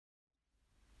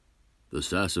The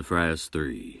Sassafras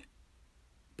 3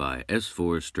 by S.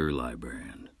 Forrester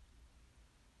Lybrand.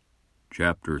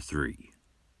 Chapter 3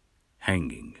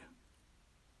 Hanging.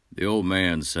 The old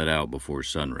man set out before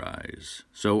sunrise,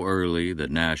 so early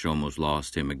that Nash almost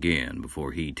lost him again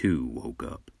before he too woke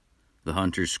up. The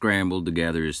hunter scrambled to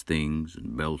gather his things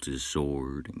and belt his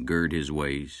sword and gird his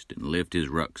waist and lift his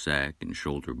rucksack and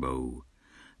shoulder bow.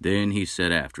 Then he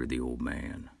set after the old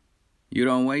man. "You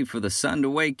don't wait for the sun to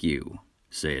wake you,"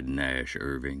 said Nash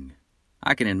Irving.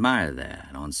 "I can admire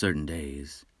that on certain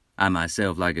days. I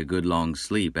myself like a good long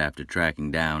sleep after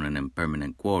tracking down an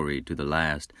impermanent quarry to the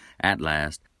last, at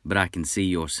last, but I can see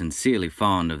you're sincerely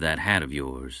fond of that hat of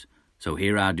yours. So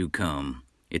here I do come.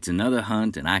 It's another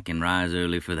hunt, and I can rise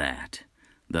early for that.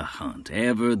 The hunt,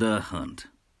 ever the hunt."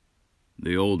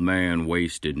 The old man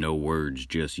wasted no words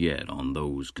just yet on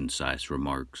those concise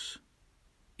remarks.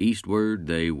 Eastward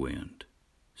they went.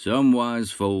 Some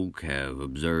wise folk have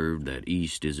observed that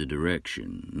east is a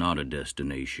direction, not a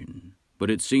destination, but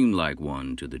it seemed like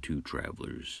one to the two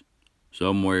travelers.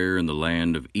 Somewhere in the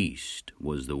land of east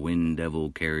was the wind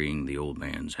devil carrying the old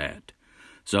man's hat.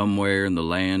 Somewhere in the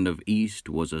land of east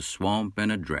was a swamp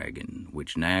and a dragon,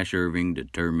 which Nash Irving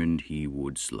determined he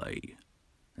would slay.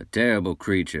 "A terrible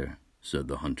creature," said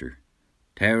the hunter.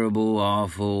 "Terrible,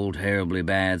 awful, terribly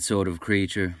bad sort of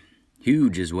creature.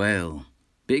 Huge as well.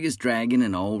 Biggest dragon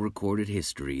in all recorded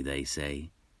history, they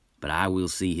say. But I will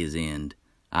see his end.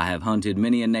 I have hunted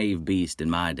many a knave beast in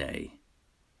my day."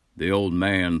 The old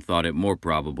man thought it more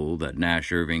probable that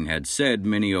Nash Irving had said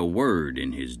many a word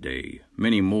in his day,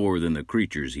 many more than the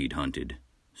creatures he'd hunted.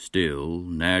 Still,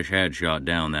 Nash had shot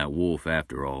down that wolf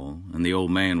after all, and the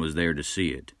old man was there to see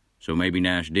it, so maybe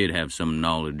Nash did have some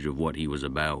knowledge of what he was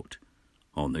about.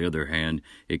 On the other hand,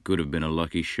 it could have been a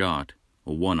lucky shot,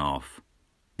 a one-off.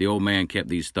 The old man kept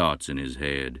these thoughts in his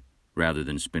head, rather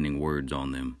than spinning words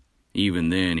on them. Even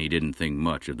then, he didn't think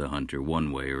much of the hunter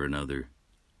one way or another.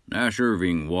 Nash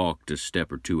Irving walked a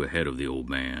step or two ahead of the old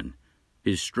man.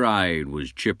 His stride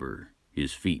was chipper,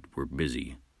 his feet were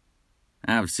busy.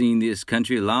 "I've seen this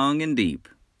country long and deep.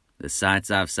 The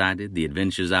sights I've sighted, the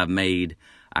adventures I've made.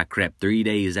 I crept 3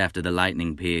 days after the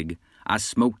lightning pig. I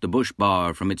smoked the bush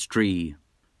bar from its tree."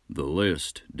 The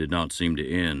list did not seem to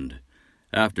end.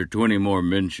 After 20 more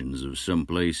mentions of some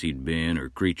place he'd been or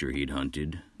creature he'd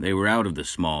hunted, they were out of the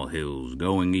small hills,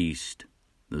 going east.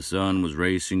 The sun was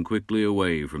racing quickly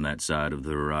away from that side of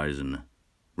the horizon,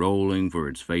 rolling for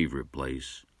its favorite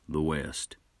place, the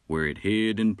west, where it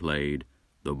hid and played,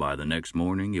 though by the next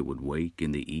morning it would wake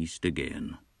in the east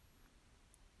again.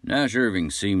 Nash Irving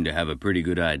seemed to have a pretty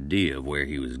good idea of where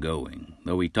he was going,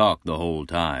 though he talked the whole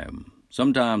time,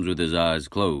 sometimes with his eyes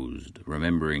closed,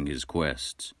 remembering his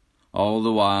quests. All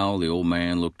the while the old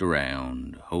man looked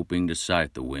around, hoping to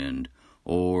sight the wind,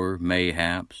 or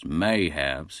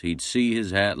mayhaps, he'd see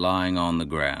his hat lying on the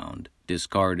ground,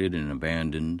 discarded and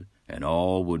abandoned, and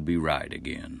all would be right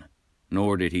again.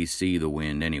 Nor did he see the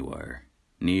wind anywhere,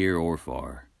 near or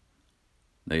far.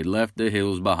 They'd left the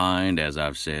hills behind, as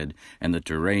I've said, and the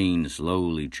terrain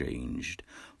slowly changed.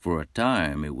 For a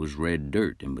time it was red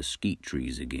dirt and mesquite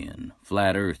trees again,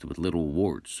 flat earth with little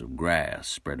warts of grass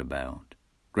spread about.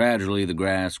 Gradually the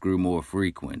grass grew more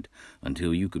frequent,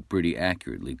 until you could pretty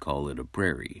accurately call it a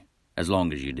prairie, as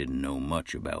long as you didn't know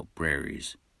much about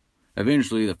prairies.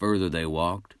 Eventually, the further they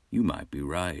walked, you might be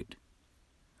right.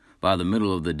 By the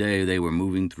middle of the day, they were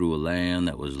moving through a land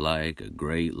that was like a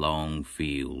great long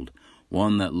field,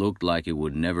 one that looked like it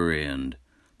would never end.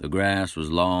 The grass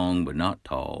was long but not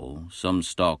tall, some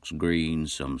stalks green,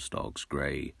 some stalks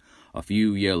gray, a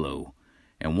few yellow,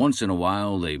 and once in a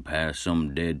while they passed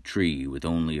some dead tree with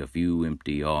only a few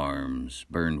empty arms,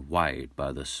 burned white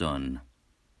by the sun.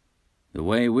 "The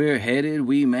way we're headed,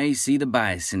 we may see the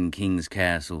Bison King's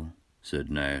castle,"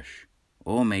 said Nash.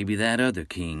 "Or maybe that other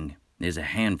king. There's a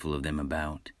handful of them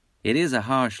about. It is a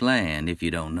harsh land, if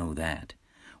you don't know that.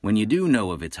 When you do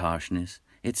know of its harshness,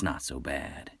 it's not so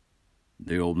bad."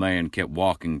 The old man kept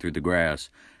walking through the grass,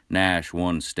 Nash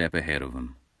one step ahead of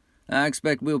him. "I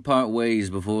expect we'll part ways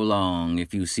before long,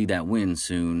 if you see that wind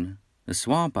soon. The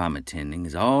swamp I'm attending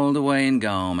is all the way in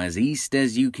Gom, as east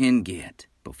as you can get,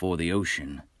 before the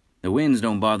ocean. The winds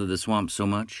don't bother the swamp so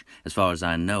much, as far as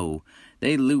I know.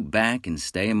 They loop back and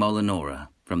stay in Molinora,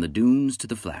 from the dunes to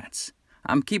the flats.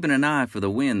 I'm keeping an eye for the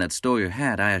wind that stole your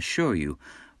hat, I assure you,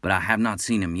 but I have not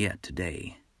seen him yet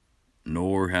today."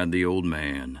 Nor had the old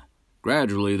man.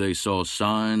 Gradually they saw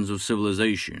signs of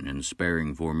civilization in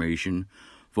sparing formation,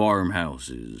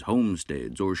 farmhouses,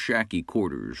 homesteads, or shacky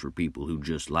quarters for people who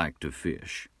just liked to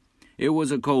fish. It was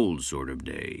a cold sort of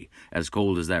day, as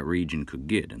cold as that region could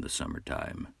get in the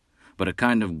summertime. but a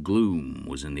kind of gloom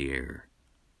was in the air.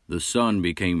 The sun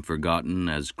became forgotten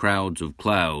as crowds of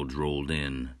clouds rolled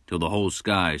in, till the whole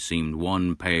sky seemed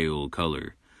one pale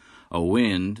color. A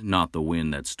wind, not the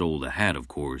wind that stole the hat, of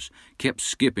course, kept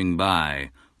skipping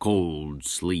by, cold,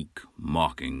 sleek,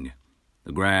 mocking.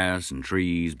 The grass and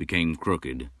trees became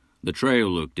crooked. The trail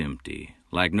looked empty,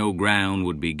 like no ground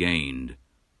would be gained.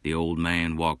 The old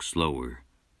man walked slower.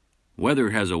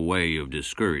 Weather has a way of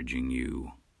discouraging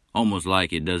you, almost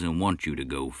like it doesn't want you to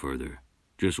go further,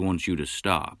 just wants you to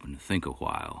stop and think a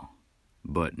while.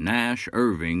 But Nash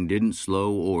Irving didn't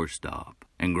slow or stop,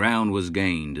 and ground was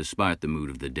gained despite the mood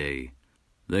of the day.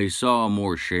 They saw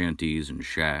more shanties and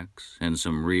shacks, and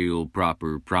some real,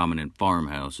 proper, prominent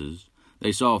farmhouses.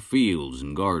 They saw fields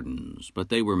and gardens, but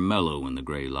they were mellow in the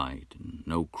gray light, and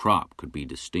no crop could be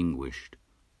distinguished.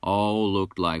 All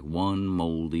looked like one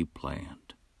moldy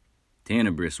plant.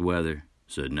 "Tenebrous weather,"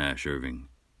 said Nash Irving.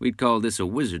 "We'd call this a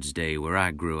wizard's day where I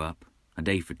grew up, a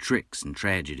day for tricks and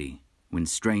tragedy, when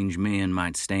strange men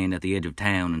might stand at the edge of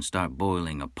town and start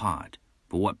boiling a pot,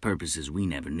 for what purposes we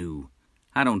never knew.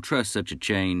 I don't trust such a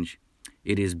change.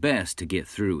 It is best to get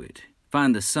through it,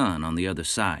 find the sun on the other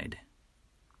side."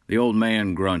 The old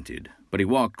man grunted, but he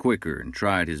walked quicker and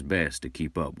tried his best to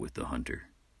keep up with the hunter.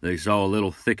 They saw a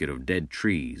little thicket of dead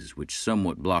trees which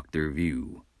somewhat blocked their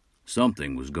view.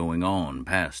 Something was going on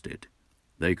past it.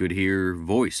 They could hear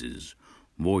voices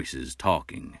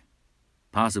talking.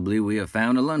 "Possibly we have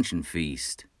found a luncheon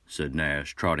feast," said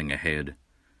Nash, trotting ahead.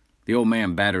 The old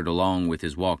man battered along with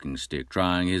his walking stick,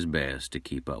 trying his best to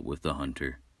keep up with the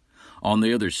hunter. On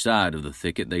the other side of the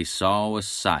thicket they saw a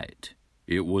sight.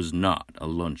 It was not a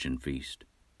luncheon feast.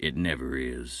 It never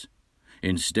is.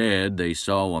 Instead, they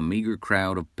saw a meager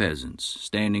crowd of peasants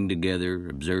standing together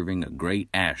observing a great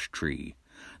ash tree.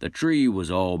 The tree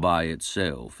was all by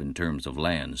itself in terms of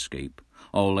landscape.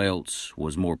 All else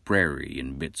was more prairie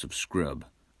and bits of scrub.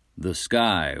 The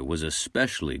sky was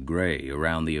especially gray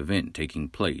around the event taking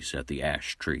place at the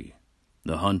ash tree.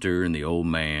 The hunter and the old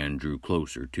man drew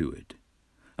closer to it.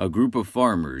 A group of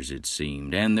farmers, it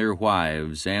seemed, and their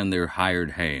wives and their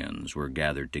hired hands were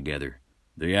gathered together.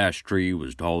 The ash tree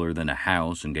was taller than a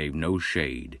house and gave no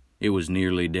shade. It was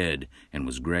nearly dead and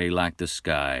was gray like the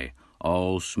sky,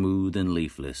 all smooth and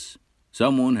leafless.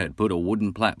 Someone had put a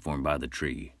wooden platform by the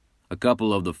tree. A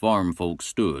couple of the farm folks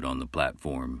stood on the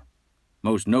platform.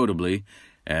 Most notably,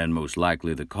 and most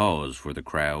likely the cause for the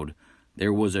crowd,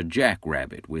 there was a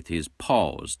jackrabbit with his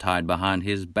paws tied behind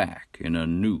his back and a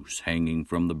noose hanging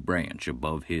from the branch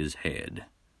above his head.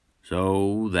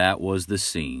 So that was the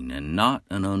scene, and not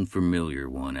an unfamiliar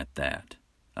one at that.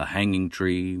 A hanging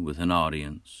tree with an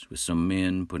audience, with some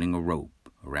men putting a rope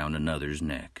around another's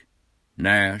neck.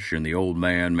 Nash and the old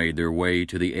man made their way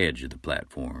to the edge of the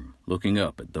platform, looking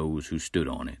up at those who stood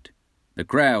on it. The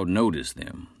crowd noticed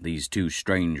them, these two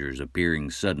strangers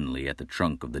appearing suddenly at the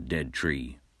trunk of the dead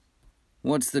tree.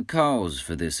 "What's the cause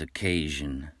for this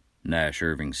occasion?" Nash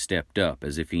Irving stepped up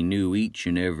as if he knew each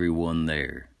and every one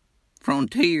there.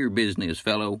 "Frontier business,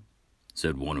 fellow,"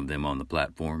 said one of them on the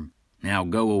platform. "Now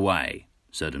go away,"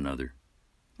 said another.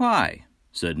 "Why?"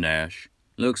 said Nash.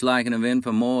 "Looks like an event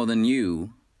for more than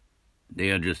you."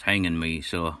 "They're just hanging me,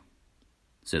 sir,"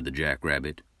 said the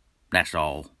jackrabbit. "That's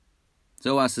all."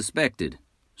 "So I suspected,"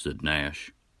 said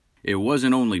Nash. It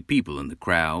wasn't only people in the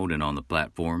crowd and on the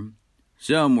platform.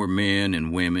 Some were men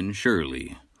and women,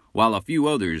 surely, while a few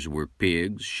others were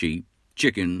pigs, sheep,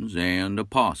 chickens, and a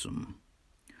possum.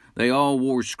 They all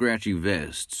wore scratchy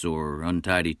vests or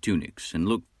untidy tunics and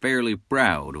looked fairly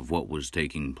proud of what was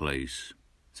taking place.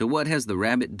 "So what has the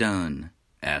rabbit done?"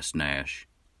 asked Nash.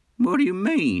 "What do you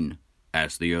mean?"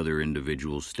 asked the other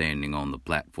individual standing on the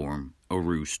platform, a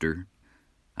rooster.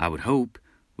 "I would hope,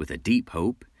 with a deep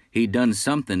hope, he'd done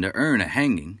something to earn a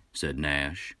hanging," said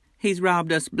Nash. "He's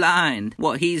robbed us blind,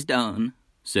 what he's done,"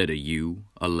 said a ewe,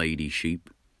 a lady sheep.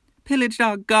 "Pillaged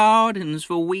our gardens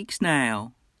for weeks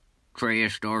now."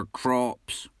 "Trashed our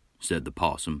crops," said the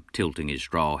possum, tilting his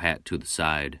straw hat to the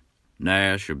side.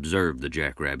 Nash observed the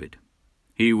jackrabbit.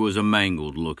 He was a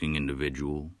mangled-looking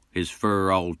individual, his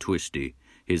fur all twisty,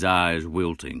 his eyes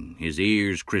wilting, his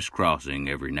ears crisscrossing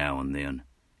every now and then.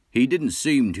 He didn't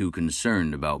seem too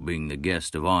concerned about being the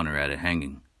guest of honor at a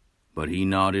hanging, but he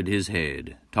nodded his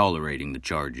head, tolerating the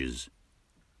charges.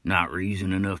 "Not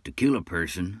reason enough to kill a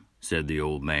person," said the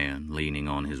old man, leaning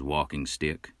on his walking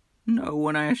stick. "No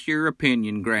one asked your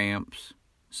opinion, Gramps,"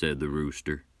 said the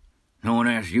rooster. "No one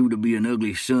asked you to be an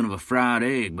ugly son of a fried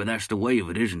egg, but that's the way of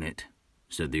it, isn't it?"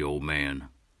 said the old man.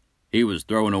 He was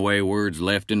throwing away words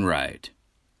left and right.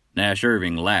 Nash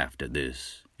Irving laughed at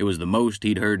this. It was the most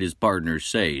he'd heard his partner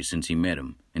say since he met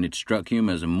him. and it struck him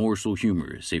as a morsel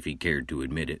humorous if he cared to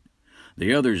admit it.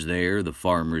 The others there, the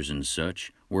farmers and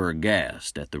such, were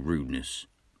aghast at the rudeness.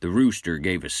 The rooster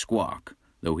gave a squawk,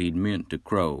 though he'd meant to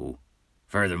crow.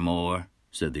 "Furthermore,"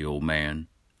 said the old man,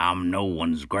 "I'm no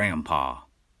one's grandpa."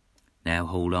 "Now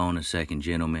hold on a second,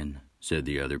 gentlemen," said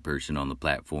the other person on the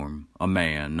platform, a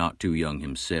man not too young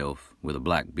himself, with a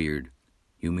black beard.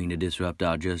 "You mean to disrupt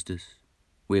our justice?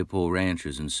 We're poor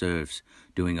ranchers and serfs,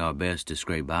 doing our best to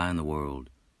scrape by in the world.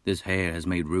 This hare has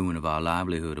made ruin of our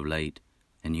livelihood of late,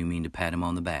 and you mean to pat him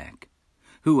on the back.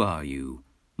 Who are you?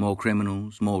 More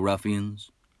criminals, more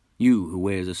ruffians? You who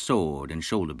wears a sword and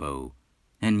shoulder bow,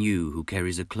 and you who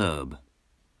carries a club."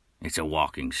 "It's a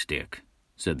walking stick,"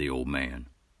 said the old man.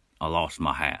 "I lost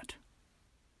my hat."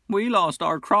 "We lost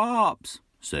our crops,"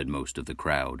 said most of the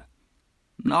crowd.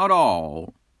 "Not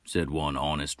all," said one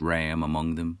honest ram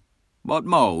among them, "but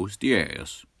most,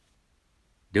 yes."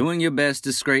 "Doing your best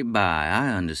to scrape by, I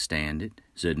understand it,"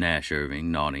 said Nash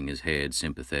Irving, nodding his head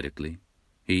sympathetically.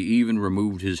 He even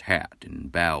removed his hat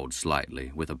and bowed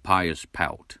slightly with a pious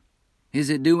pout. "Is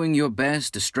it doing your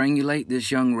best to strangulate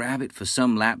this young rabbit for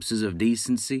some lapses of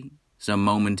decency, some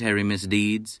momentary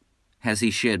misdeeds? Has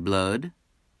he shed blood?"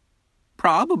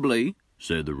 "Probably,"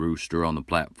 said the rooster on the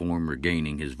platform,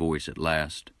 regaining his voice at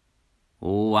last.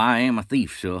 "Oh, I am a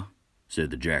thief, sir," said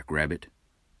the jackrabbit.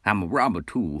 "I'm a robber,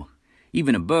 too,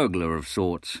 even a burglar of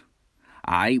sorts.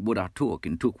 I ate what I took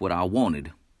and took what I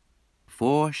wanted."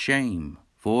 For shame,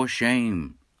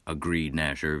 agreed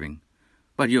Nash Irving.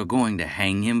 "But you're going to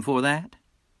hang him for that?"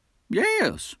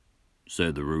 "Yes,"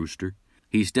 said the rooster.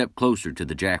 He stepped closer to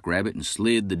the jackrabbit and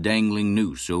slid the dangling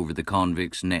noose over the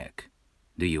convict's neck.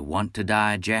 "Do you want to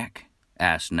die, Jack?"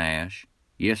 asked Nash.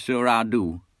 "Yes, sir, I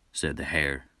do," said the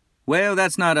hare. "Well,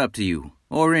 that's not up to you,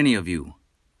 or any of you,"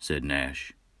 said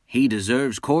Nash. "He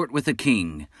deserves court with a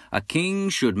king. A king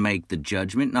should make the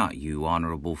judgment, not you,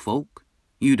 honorable folk.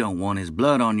 You don't want his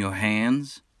blood on your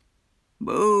hands."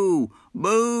 "Boo!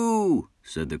 Boo!"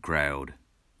 said the crowd.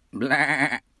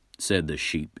 "Blah!" said the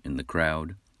sheep in the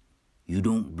crowd. "You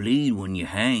don't bleed when you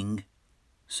hang,"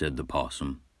 said the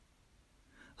possum.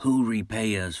 "Who'll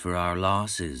repay us for our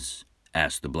losses?"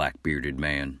 asked the black-bearded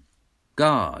man.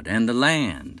 "God and the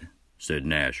land," said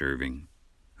Nash Irving.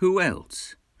 "Who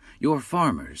else? You're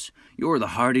farmers. You're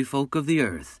the hardy folk of the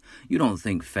earth. You don't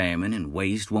think famine and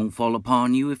waste won't fall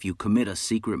upon you if you commit a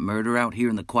secret murder out here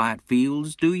in the quiet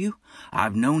fields, do you?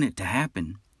 I've known it to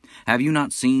happen. Have you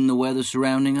not seen the weather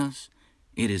surrounding us?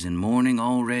 It is in morning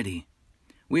already.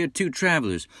 We are two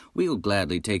travelers. We'll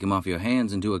gladly take him off your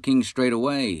hands into a king straight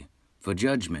away, for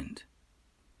judgment."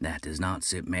 "That does not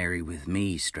sit merry with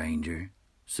me, stranger,"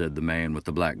 said the man with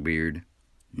the black beard.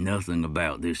 "Nothing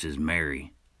about this is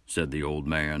merry," said the old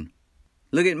man.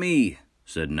 "Look at me,"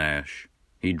 said Nash.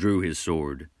 He drew his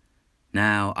sword.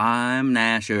 "Now, I'm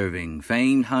Nash Irving,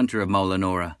 famed hunter of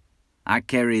Molinora. I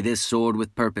carry this sword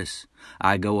with purpose.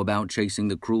 I go about chasing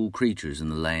the cruel creatures in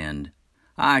the land.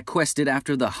 I quested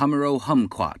after the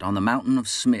Hummer-o-Humquat on the mountain of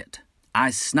Smit.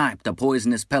 I sniped a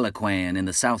poisonous pelican in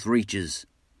the south reaches.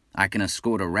 I can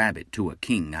escort a rabbit to a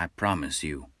king, I promise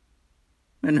you."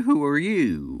 "And who are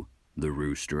you?" the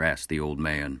rooster asked the old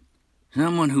man.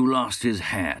 "Someone who lost his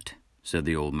hat," said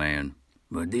the old man.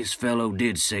 "But this fellow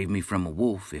did save me from a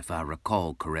wolf, if I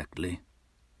recall correctly."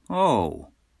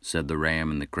 "Oh," said the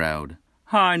ram in the crowd.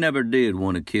 "I never did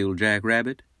want to kill Jack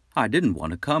Rabbit. I didn't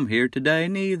want to come here today,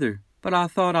 neither. But I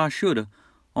thought I shoulda,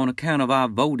 on account of I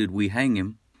voted we hang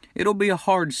him. It'll be a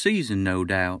hard season, no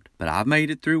doubt, but I've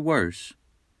made it through worse."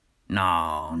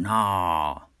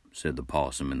 No, said the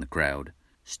possum in the crowd.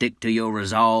 "Stick to your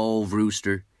resolve,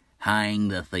 rooster. Hang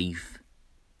the thief."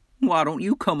 "Why don't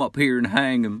you come up here and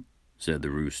hang him?" said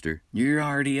the rooster. "You're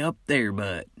already up there,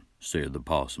 but," said the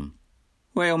possum.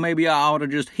 "Well, maybe I ought to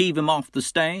just heave him off the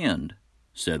stand,"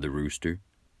 said the rooster.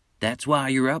 "That's why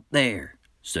you're up there,"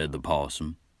 said the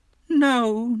possum.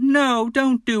 No,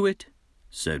 don't do it,"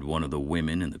 said one of the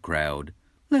women in the crowd.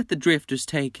 "Let the drifters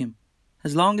take him.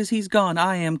 As long as he's gone,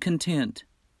 I am content."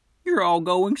 "You're all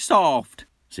going soft,"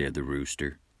 said the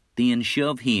rooster. "Then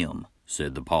shove him,"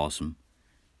 said the possum.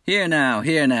 Here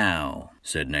now,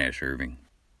 said Nash Irving.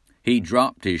 He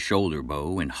dropped his shoulder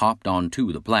bow and hopped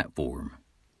onto the platform.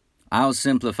 "I'll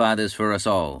simplify this for us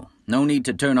all. No need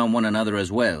to turn on one another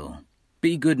as well.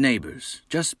 Be good neighbors.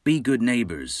 Just be good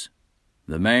neighbors."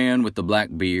 The man with the black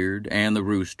beard and the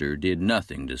rooster did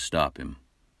nothing to stop him.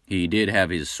 He did have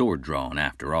his sword drawn,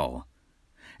 after all.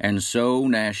 And so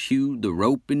Nash hewed the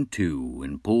rope in two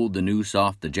and pulled the noose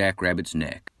off the jackrabbit's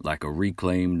neck like a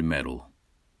reclaimed medal.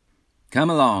 "Come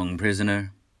along,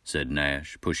 prisoner," said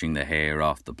Nash, pushing the hare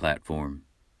off the platform.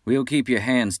 "We'll keep your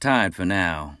hands tied for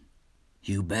now.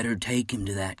 "You better take him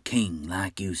to that king,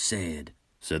 like you said,"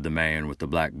 said the man with the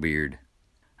black beard.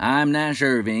 "I'm Nash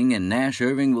Irving, and Nash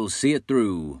Irving will see it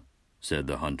through," said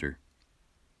the hunter.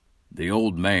 The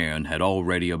old man had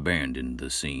already abandoned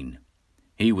the scene.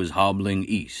 He was hobbling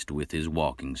east with his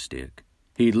walking stick.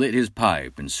 He'd lit his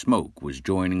pipe, and smoke was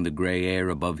joining the gray air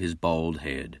above his bald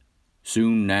head.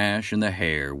 Soon Nash and the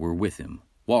hare were with him,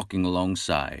 walking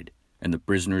alongside, and the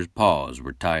prisoner's paws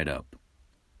were tied up.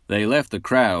 They left the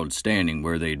crowd standing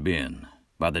where they'd been,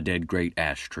 by the dead great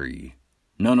ash tree.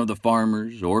 None of the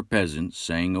farmers or peasants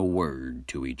saying a word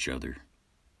to each other.